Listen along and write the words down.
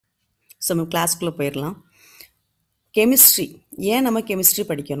So நம்ம கிளாஸ்க்குள்ளே போயிடலாம். Chemistry, ஏன் நம்ம கெமிஸ்ட்ரி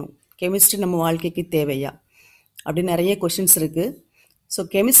படிக்கணும்? கெமிஸ்ட்ரி நம்ம வாழ்க்கைக்கு தேவையா? அப்படின்னு நிறைய கொஷின்ஸ் இருக்குது. ஸோ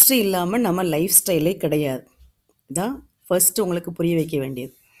கெமிஸ்ட்ரி இல்லாமல் நம்ம லைஃப் ஸ்டைலே கிடையாது. இதான் ஃபர்ஸ்ட்டு உங்களுக்கு புரிய வைக்க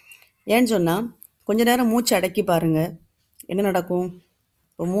வேண்டியது. ஏன்னு சொன்னால், கொஞ்ச நேரம் மூச்சு அடக்கி பாருங்கள், என்ன நடக்கும்?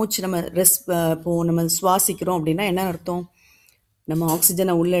 இப்போ மூச்சு நம்ம இப்போது நம்ம சுவாசிக்கிறோம் அப்படின்னா என்ன அர்த்தம்? நம்ம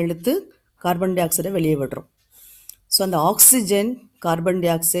ஆக்சிஜனை உள்ளே இழுத்து கார்பன் டை ஆக்சைடை வெளியே விடுறோம். ஸோ அந்த ஆக்சிஜன், கார்பன் டை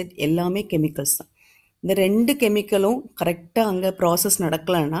ஆக்சைடு எல்லாமே கெமிக்கல்ஸ் தான். இந்த 2 கெமிக்கலும் கரெக்டாக அங்கே ப்ராசஸ்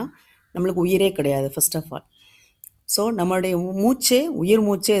நடக்கலைன்னா நம்மளுக்கு உயிரே கிடையாது ஃபர்ஸ்ட் ஆஃப் ஆல். ஸோ நம்மளுடைய உயிர்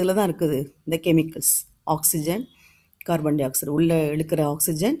மூச்சே இதில் தான் இருக்குது. இந்த chemicals, oxygen, carbon di oxide, உள்ளே இழுக்கிற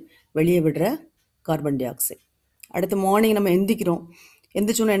ஆக்சிஜன், வெளியே விடுற கார்பன் டை ஆக்சைடு. அடுத்து மார்னிங் நம்ம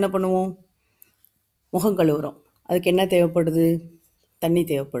எந்திரிச்சோன்னா என்ன பண்ணுவோம்? முகம் கழுவுறோம். அதுக்கு என்ன தேவைப்படுது? தண்ணி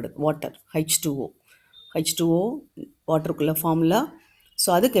தேவைப்படுது, வாட்டர், H2O வாட்டருக்குள்ள ஃபார்முலா. ஸோ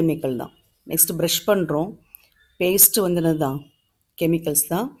அது கெமிக்கல் தான். நெக்ஸ்ட்டு ப்ரஷ் பண்ணுறோம், பேஸ்ட்டு என்னது தான்? கெமிக்கல்ஸ்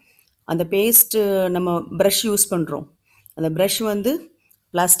தான். அந்த பேஸ்ட்டு நம்ம ப்ரஷ் யூஸ் பண்ணுறோம், அந்த ப்ரஷ்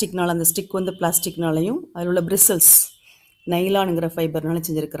பிளாஸ்டிக்னால், அந்த ஸ்டிக் பிளாஸ்டிக்னாலையும் அதில் உள்ள பிரிசல்ஸ் நைலானுங்கிற ஃபைபர்னால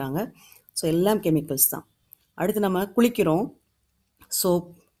செஞ்சுருக்கிறாங்க. ஸோ எல்லாம் கெமிக்கல்ஸ் தான். அடுத்து நம்ம குளிக்கிறோம், சோப்,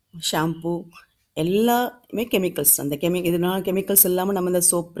 ஷாம்பு எல்லாமே கெமிக்கல்ஸ். அந்த இதனால் கெமிக்கல்ஸ் இல்லாமல் நம்ம இந்த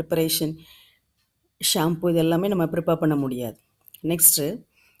சோப் ப்ரிப்பரேஷன், ஷாம்பு இது எல்லாமே நம்ம ப்ரிப்பேர் பண்ண முடியாது. நெக்ஸ்ட்டு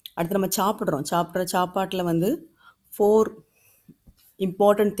அடுத்து நம்ம சாப்பிட்ற சாப்பாட்டில் 4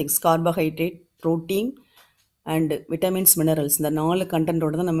 important things: carbohydrate, protein and vitamins, minerals. இந்த 4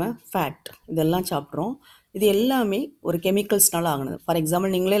 கண்டென்ட்டோடு தான் நம்ம ஃபேட் இதெல்லாம் சாப்பிட்றோம். இது எல்லாமே ஒரு கெமிக்கல்ஸ்னால ஆகுனது. ஃபார்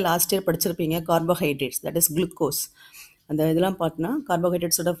எக்ஸாம்பிள், நீங்களே லாஸ்ட் இயர் படிச்சிருப்பீங்க, கார்போஹைட்ரேட்ஸ், தட் இஸ் குளுக்கோஸ். அந்த இதெல்லாம் பார்த்தோன்னா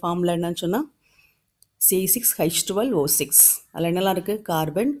கார்போஹைட்ரேட்ஸோட ஃபார்முலா என்னன்னு சொன்னால் C6H12O6. அதில் என்னெல்லாம் இருக்குது?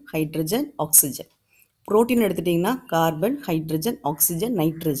 Carbon, hydrogen, oxygen. ப்ரோட்டீன் எடுத்துட்டிங்கன்னா carbon, hydrogen, oxygen,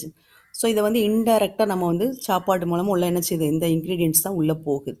 nitrogen. So இதை இன்டைரக்டாக நம்ம சாப்பாடு மூலமாக உள்ள என்ன செய்யுது? இந்த இன்க்ரீடியன்ட்ஸ் தான் உள்ளே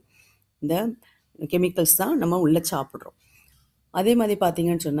போகுது, இந்த கெமிக்கல்ஸ் தான் நம்ம உள்ளே சாப்பிட்றோம். அதே மாதிரி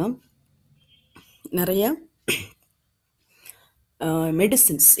பார்த்தீங்கன்னு சொன்னால் நிறைய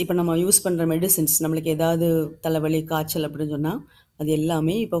மெடிசின்ஸ், இப்போ நம்ம யூஸ் பண்ணுற மெடிசின்ஸ், நம்மளுக்கு ஏதாவது தலைவலி, காய்ச்சல் அப்படின்னு சொன்னால் அது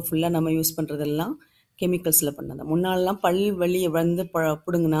எல்லாமே இப்போ ஃபுல்லாக நம்ம யூஸ் பண்ணுறதெல்லாம் கெமிக்கல்ஸில் பண்ணது. முன்னாலெலாம் பல் வலி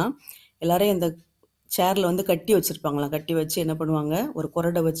பிடுங்குனா எல்லாரையும் அந்த சேரில் கட்டி வச்சுருப்பாங்களாம். கட்டி வச்சு என்ன பண்ணுவாங்க? ஒரு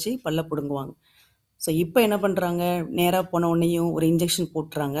குரடை வச்சு பல்ல பிடுங்குவாங்க. ஸோ இப்போ என்ன பண்ணுறாங்க? நேராக போன உடனேயும் ஒரு இன்ஜெக்ஷன்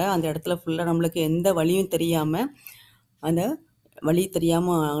போட்டுறாங்க. அந்த இடத்துல ஃபுல்லாக நம்மளுக்கு எந்த வலியும் தெரியாமல், அந்த வலி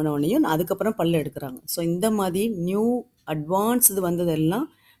தெரியாமல் ஆனவுடனேயும் அதுக்கப்புறம் பல்ல எடுக்கிறாங்க. ஸோ இந்த மாதிரி நியூ அட்வான்ஸ் வந்ததெல்லாம்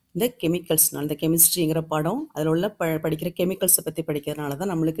இந்த கெமிக்கல்ஸ்னால், இந்த கெமிஸ்ட்ரிங்கிற பாடம் அதில் உள்ள படிக்கிற கெமிக்கல்ஸை பற்றி படிக்கிறதுனால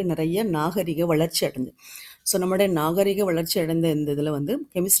தான் நம்மளுக்கு நிறைய நாகரிக வளர்ச்சி அடைஞ்சு. ஸோ நம்மளுடைய நாகரிக வளர்ச்சி அடைந்த இந்த இதில்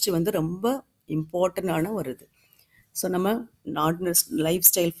கெமிஸ்ட்ரி ரொம்ப இம்பார்ட்டண்டான ஒரு இது. ஸோ நம்ம லைஃப்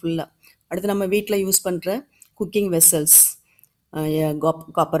ஸ்டைல் ஃபுல்லாக. அடுத்து நம்ம வீட்டில் யூஸ் பண்ணுற cooking vessels,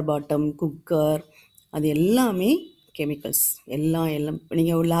 copper bottom, cooker, அது எல்லாமே கெமிக்கல்ஸ். எல்லாம்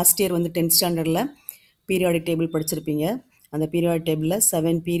நீங்கள் லாஸ்ட் இயர் 10th ஸ்டாண்டர்டில் பீரியாடிக் டேபிள் படிச்சிருப்பீங்க. அந்த பீரியாடிக் டேபிளில்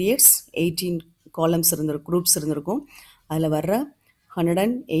 7 periods, 18 காலம்ஸ் குரூப்ஸ் இருந்திருக்கும். அதில் வர்ற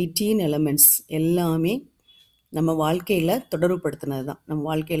 118 எலமெண்ட்ஸ் எல்லாமே நம்ம வாழ்க்கையில் தொடர்புபடுத்தினது தான். நம்ம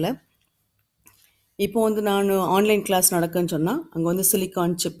வாழ்க்கையில் இப்போ நான் ஆன்லைன் கிளாஸ் நடக்குன்னு சொன்னால் அங்கே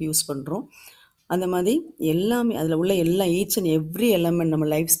சிலிக்கான் சிப் யூஸ் பண்ணுறோம். அந்த மாதிரி எல்லாமே அதில் உள்ள ஈச் அண்ட் எவ்ரி எலமெண்ட் நம்ம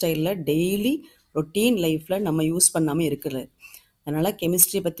லைஃப் ஸ்டைலில் டெய்லி ரொட்டீன் லைஃப்பில் நம்ம யூஸ் பண்ணாமல் இருக்குது. அதனால்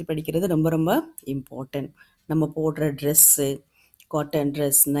கெமிஸ்ட்ரியை பற்றி படிக்கிறது ரொம்ப ரொம்ப இம்பார்ட்டன்ட். நம்ம போடுற ட்ரெஸ்ஸு, காட்டன்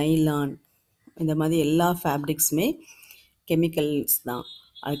ட்ரெஸ், நைலான், இந்த மாதிரி எல்லா ஃபேப்ரிக்ஸுமே கெமிக்கல்ஸ் தான்.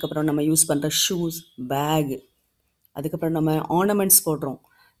 அதுக்கப்புறம் நம்ம யூஸ் பண்ணுற ஷூஸ், பேகு, அதுக்கப்புறம் நம்ம ஆர்னமெண்ட்ஸ் போடுறோம்,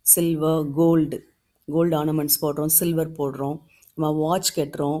 சில்வர், கோல்டு ஆர்னமெண்ட்ஸ் போடுறோம், சில்வர் போடுறோம், நம்ம வாட்ச்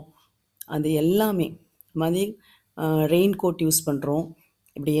கட்டுறோம், அது எல்லாமே மாதிரி ரெயின் கோட் யூஸ் பண்ணுறோம்.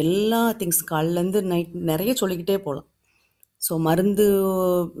 இப்படி எல்லா திங்ஸ் காலிலேருந்து நைட் நிறைய சொல்லிக்கிட்டே போகலாம். ஸோ மருந்து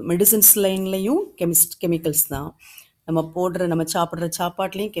மெடிசின்ஸ் லைன்லேயும் கெமிக்கல்ஸ் தான். நம்ம சாப்பிட்ற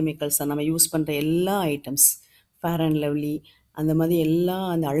சாப்பாட்லேயும் கெமிக்கல்ஸ் தான். நம்ம யூஸ் பண்ணுற எல்லா ஐட்டம்ஸ், ஃபேர் அண்ட் லவ்லி, அந்த மாதிரி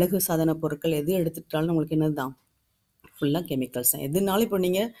அந்த அழகு சாதன பொருட்கள் எது எடுத்துக்கிட்டாலும் உங்களுக்கு என்னது தான்? ஃபுல்லாக கெமிக்கல்ஸ் தான். எதுனாலும் இப்போ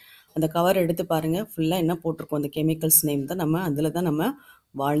நீங்கள் அந்த கவர் எடுத்து பாருங்கள், ஃபுல்லாக என்ன போட்டிருக்கோம்? அந்த கெமிக்கல்ஸ் நேம் தான். அதில் தான் நம்ம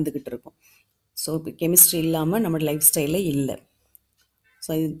வாழ்ந்துக்கிட்டு இருக்கோம். ஸோ இப்போ கெமிஸ்ட்ரி இல்லாமல் நம்ம லைஃப் ஸ்டைலே இல்லை.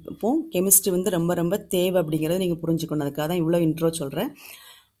 ஸோ இப்போது கெமிஸ்ட்ரி ரொம்ப ரொம்ப தேவை அப்படிங்கிறத நீங்கள் புரிஞ்சுக்கணும். அதுக்காக தான் இவ்வளோ இன்ட்ரோ சொல்கிறேன்.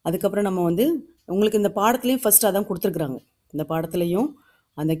 அதுக்கப்புறம் நம்ம உங்களுக்கு இந்த பாடத்துலேயும் ஃபஸ்ட்டு அதான் கொடுத்துருக்குறாங்க. இந்த பாடத்துலேயும்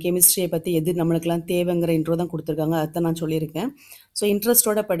அந்த கெமிஸ்ட்ரியை பற்றி எது நம்மளுக்கெல்லாம் தேவைங்கிற இன்ட்ரோ தான் கொடுத்துருக்காங்க. அதை நான் சொல்லியிருக்கேன். ஸோ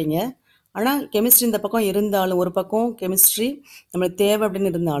இன்ட்ரெஸ்ட்டோடு படிங்க. ஆனால் கெமிஸ்ட்ரி இந்த பக்கம் இருந்தாலும், ஒரு பக்கம் கெமிஸ்ட்ரி நம்மளுக்கு தேவை அப்படின்னு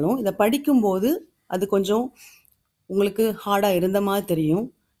இருந்தாலும், இதை படிக்கும்போது அது கொஞ்சம் உங்களுக்கு ஹார்டாக இருந்த மாதிரி தெரியும்.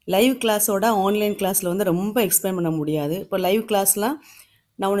 லைவ் கிளாஸோட ஆன்லைன் கிளாஸில் வந்து ரொம்ப எக்ஸ்பிளைன் பண்ண முடியாது. இப்போ லைவ் கிளாஸ்லாம்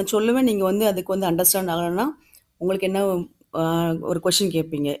நான் ஒன்று சொல்லுவேன், நீங்கள் வந்து அதுக்கு வந்து அண்டர்ஸ்டாண்ட் ஆகலைன்னா உங்களுக்கு என்ன ஒரு கொஷின்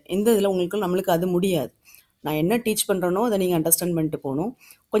கேட்பீங்க. இந்த இதில் உங்களுக்கு நம்மளுக்கு அது முடியாது. நான் என்ன டீச் பண்ணுறேனோ அதை நீங்கள் அண்டர்ஸ்டாண்ட் பண்ணிட்டு போகணும்.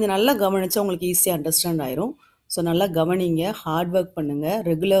 கொஞ்சம் நல்லா கவனிச்சா உங்களுக்கு ஈஸியாக அண்டர்ஸ்டாண்ட் ஆயிரும். ஸோ நல்லா கவனிங்க, ஹார்ட் ஒர்க் பண்ணுங்கள்,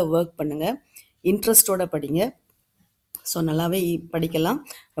 ரெகுலர் ஒர்க் பண்ணுங்கள், இன்ட்ரெஸ்ட்டோட படிங்க. ஸோ நல்லாவே படிக்கலாம்,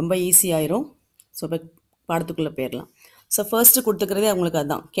 ரொம்ப ஈஸியாயிரும். ஸோ இப்போ பாடத்துக்குள்ளே போயிடலாம். ஸோ ஃபர்ஸ்ட்டு கொடுத்துக்கிறதே அவங்களுக்கு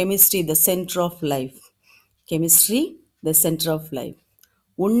அதுதான், chemistry the centre of life. Chemistry the centre of life.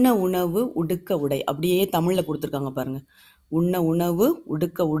 உண்ண உணவு உடுக்க உடை, அப்படியே தமிழில் கொடுத்துருக்காங்க பாருங்கள். உண்ண உணவு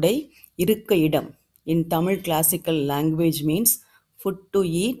உடுக்க உடை இருக்க இடம். இன் Tamil classical language means food to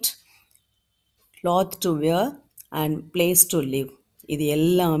eat, cloth to wear and place to live. இது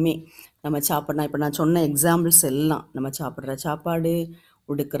எல்லாமே நம்ம சாப்பிட்றோம். இப்போ நான் சொன்ன எக்ஸாம்பிள்ஸ் எல்லாம் நம்ம சாப்பிட்ற சாப்பாடு,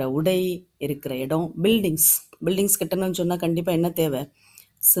 உடுக்கிற உடை, இருக்கிற இடம், பில்டிங்ஸ் கட்டணும்னு சொன்னால் கண்டிப்பாக என்ன தேவை?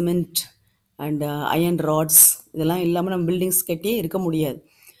 சிமெண்ட் அண்ட் அயன் ராட்ஸ், இதெல்லாம் இல்லாமல் நம்ம பில்டிங்ஸ் கட்டியே இருக்க முடியாது.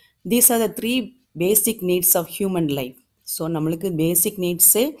 These are the 3 basic needs of human life. So நம்மளுக்கு பேசிக்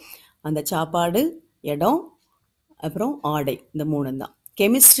நீட்ஸே அந்த சாப்பாடு, இடம், அப்புறம் ஆடை, இந்த 3 தான்.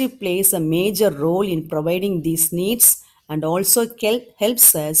 Chemistry plays a major role in providing these needs and also helps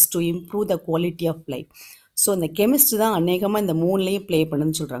us to improve the quality of life. So இந்த கெமிஸ்ட்ரி தான் அநேகமாக இந்த 3லையும் ப்ளே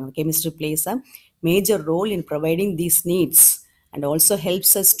பண்ணுன்னு சொல்கிறாங்க. Chemistry place a major role in providing these needs and also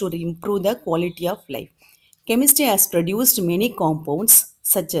helps us to improve the quality of life. Chemistry has produced many compounds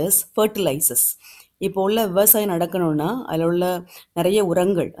such as fertilizers. இப்போ உள்ள விவசாயம் நடக்கணும்னா அதில் உள்ள நிறைய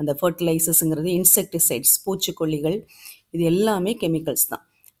உரங்கள், அந்த ஃபர்டிலைசர்ஸுங்கிறது இன்செக்டிசைட்ஸ், பூச்சிக்கொல்லிகள், இது எல்லாமே கெமிக்கல்ஸ் தான்.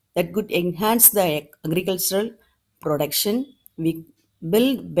 That good enhance the agricultural production. We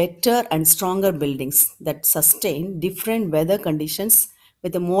build better and stronger buildings that sustain different weather conditions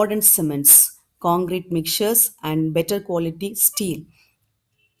with modern cements, concrete mixtures and better quality steel.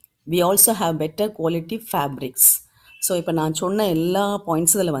 We also have better quality fabrics. So இப்போ நான் சொன்ன எல்லா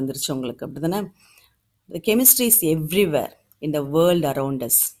பாயிண்ட்ஸும் இதில் வந்துருச்சு உங்களுக்கு, அப்படி தானே? The chemistry is everywhere in the world around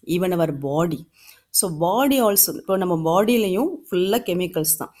us, even our body. So body also, இப்போ நம்ம பாடியிலையும் ஃபுல்லாக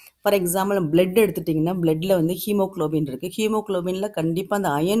கெமிக்கல்ஸ் தான். ஃபார் எக்ஸாம்பிள் பிளட் எடுத்துட்டிங்கன்னா பிளட்டில் வந்து ஹீமோக்ளோபின் இருக்குது. ஹீமோக்ளோபினில் கண்டிப்பாக அந்த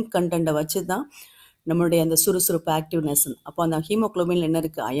அயன் கண்டென்ட்டை வச்சு தான் நம்மளுடைய அந்த சுறுசுறுப்பு ஆக்டிவ்னஸ். அப்போ அந்த ஹீமோக்ளோபினில் என்ன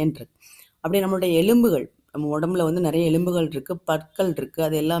இருக்குது? அயன் இருக்குது. அப்படியே நம்மளுடைய எலும்புகள், நம்ம உடம்புல வந்து நிறைய எலும்புகள் இருக்குது, பற்கள் இருக்குது,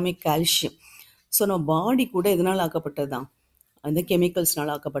 அது எல்லாமே கால்சியம். ஸோ நம்ம பாடி கூட எதனால் ஆக்கப்பட்டது தான்? அந்த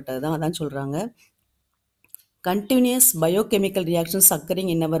கெமிக்கல்ஸ்னால் ஆக்கப்பட்டது தான். அதான் சொல்கிறாங்க, continuous biochemical reactions occurring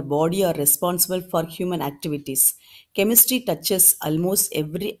in our body are responsible for human activities. Chemistry touches almost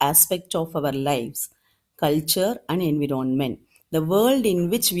every aspect of our lives, culture and environment. The world in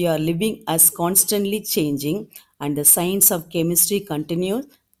which we are living is constantly changing, and the science of chemistry continues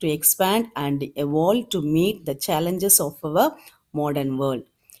to expand and evolve to meet the challenges of our modern world.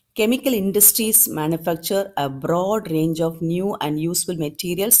 Chemical industries manufacture a broad range of new and useful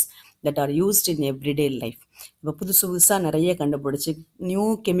materials that are used in everyday life. இப்போ புதுசாக நிறைய கண்டுபிடிச்சி new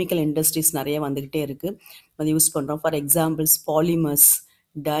chemical industries நிறைய வந்துக்கிட்டே இருக்குது, அதை use பண்ணுறோம். For examples polymers,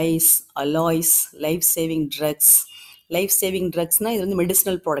 dies, alloys, life saving drugs. Life saving ட்ரக்ஸ்னால் இது வந்து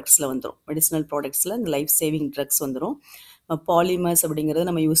மெடிசினல் ப்ராடக்ட்ஸில் வந்துடும். மெடிசினல் ப்ராடக்ட்ஸில் இந்த லைஃப் சேவிங் ட்ரக்ஸ் வந்துடும். பாலிமர்ஸ் அப்படிங்கிறது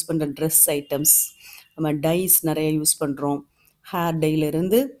நம்ம யூஸ் பண்ணுற ட்ரெஸ் ஐட்டம்ஸ். நம்ம டைஸ் நிறைய யூஸ் பண்ணுறோம், ஹேர்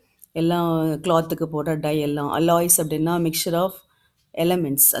டைலேருந்து எல்லாம் கிளாத்துக்கு போடுற டை எல்லாம். அலாய்ஸ் அப்படின்னா மிக்சர் ஆஃப்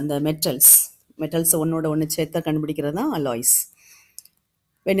எலமெண்ட்ஸ், அந்த மெட்டல்ஸை ஒன்றோட ஒன்று சேர்த்தா கண்டுபிடிக்கிறது தான் alloys.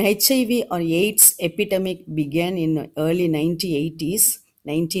 When HIV or AIDS epidemic began in early 1980s,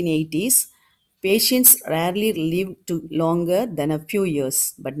 patients rarely lived to longer than a few years.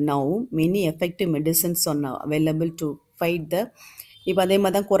 But now, many effective medicines are now available to fight the. இப்போ அதே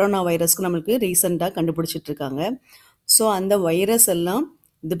மாதிரி தான் கொரோனா வைரஸ்க்கு நம்மளுக்கு ரீசெண்டாக கண்டுபிடிச்சிட்ருக்காங்க. So அந்த virus எல்லாம்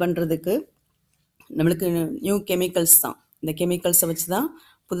இது பண்ணுறதுக்கு நம்மளுக்கு நியூ கெமிக்கல்ஸ் தான். இந்த கெமிக்கல்ஸை வச்சு தான்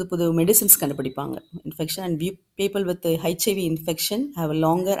புது புது மெடிசின்ஸ் கண்டுபிடிப்பாங்க. Infection and people with HIV infection have a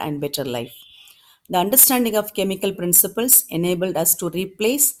longer and better life. The understanding of chemical principles enabled us to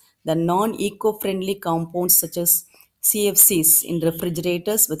replace the non-eco-friendly compounds such as CFCs in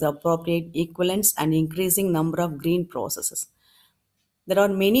refrigerators with appropriate equivalents and increasing number of green processes. There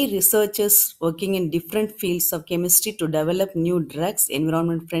are many researchers working in different fields of chemistry to develop new drugs,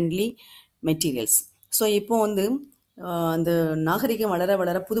 environment-friendly materials. So இப்போ வந்து அந்த நாகரிகம் வளர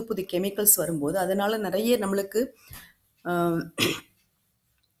வளர புது புது chemicals வரும்போது அதனால் நிறைய நம்மளுக்கு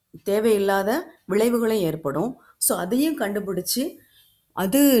தேவையில்லாத விளைவுகளும் ஏற்படும். ஸோ அதையும் கண்டுபிடிச்சி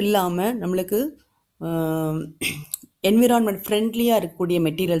அது இல்லாமல் நம்மளுக்கு என்விரான்மெண்ட் ஃப்ரெண்ட்லியாக இருக்கக்கூடிய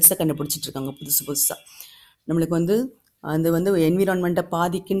மெட்டீரியல்ஸை கண்டுபிடிச்சிட்ருக்காங்க புதுசாக. நம்மளுக்கு வந்து அது வந்து என்விரான்மெண்ட்டை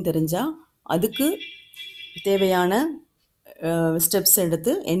பாதிக்குன்னு தெரிஞ்சால் அதுக்கு தேவையான ஸ்டெப்ஸ்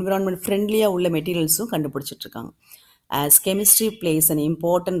எடுத்து என்விரான்மெண்ட் ஃப்ரெண்ட்லியாக உள்ள மெட்டீரியல்ஸும் கண்டுபிடிச்சிட்ருக்காங்க. As chemistry place an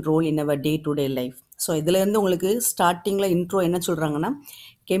important role in our day to day life. So இதுலேருந்து உங்களுக்கு ஸ்டார்டிங்கில் இன்ட்ரோ என்ன சொல்கிறாங்கன்னா,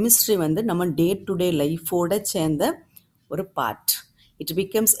 கெமிஸ்ட்ரி வந்து நம்ம டே டு டே லைஃபோட சேர்ந்த ஒரு part. It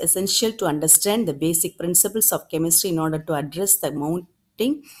becomes essential to understand the basic principles of chemistry in order to address the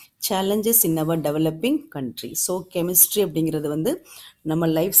mounting challenges in our developing country. So chemistry அப்படிங்கிறது வந்து நம்ம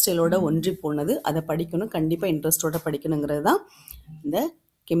லைஃப் ஸ்டைலோட ஒன்றி போனது. அதை படிக்கணும், கண்டிப்பாக இன்ட்ரெஸ்டோட படிக்கணுங்கிறது தான் இந்த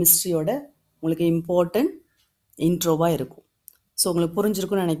கெமிஸ்ட்ரியோட உங்களுக்கு இம்பார்ட்டன்ட் இன்ட்ரோவாக இருக்கும். ஸோ உங்களுக்கு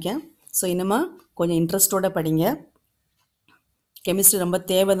புரிஞ்சிருக்குன்னு நினைக்கிறேன். ஸோ இனிமே கொஞ்சம் இன்ட்ரெஸ்டோட படிங்க. கெமிஸ்ட்ரி ரொம்ப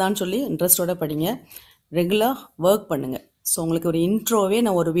தேவைதான்னு சொல்லி இன்ட்ரெஸ்டோட படிங்க. ரெகுலராக ஒர்க் பண்ணுங்கள். ஸோ உங்களுக்கு ஒரு இன்ட்ரோவே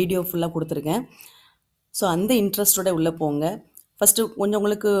நான் ஒரு வீடியோ ஃபுல்லாக கொடுத்துருக்கேன். ஸோ அந்த இன்ட்ரெஸ்டோட உள்ளே போங்க. ஃபஸ்ட்டு கொஞ்சம்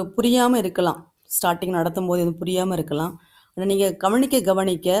உங்களுக்கு புரியாமல் இருக்கலாம், ஸ்டார்டிங் நடத்தும் போது எதுவும் புரியாமல் இருக்கலாம். ஆனால் நீங்கள்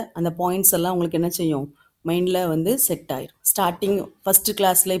கவனிக்க அந்த பாயிண்ட்ஸ் எல்லாம் உங்களுக்கு என்ன செய்யும், மைண்டில் வந்து செட் ஆயிரும். ஸ்டார்டிங் ஃபஸ்ட்டு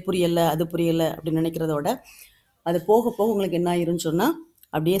கிளாஸ்லேயே புரியலை, அது புரியலை அப்படின்னு நினைக்கிறதோட அது போக போக உங்களுக்கு என்ன ஆயிரும்னு சொன்னால்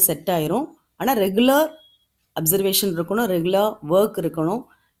அப்படியே செட் ஆயிரும். ஆனால் ரெகுலர் அப்சர்வேஷன் இருக்கணும், ரெகுலர் ஒர்க் இருக்கணும்,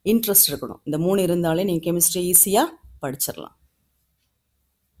 இன்ட்ரெஸ்ட் இருக்கணும். இந்த 3 இருந்தாலே நீங்கள் கெமிஸ்ட்ரி ஈஸியாக படிச்சிடலாம்.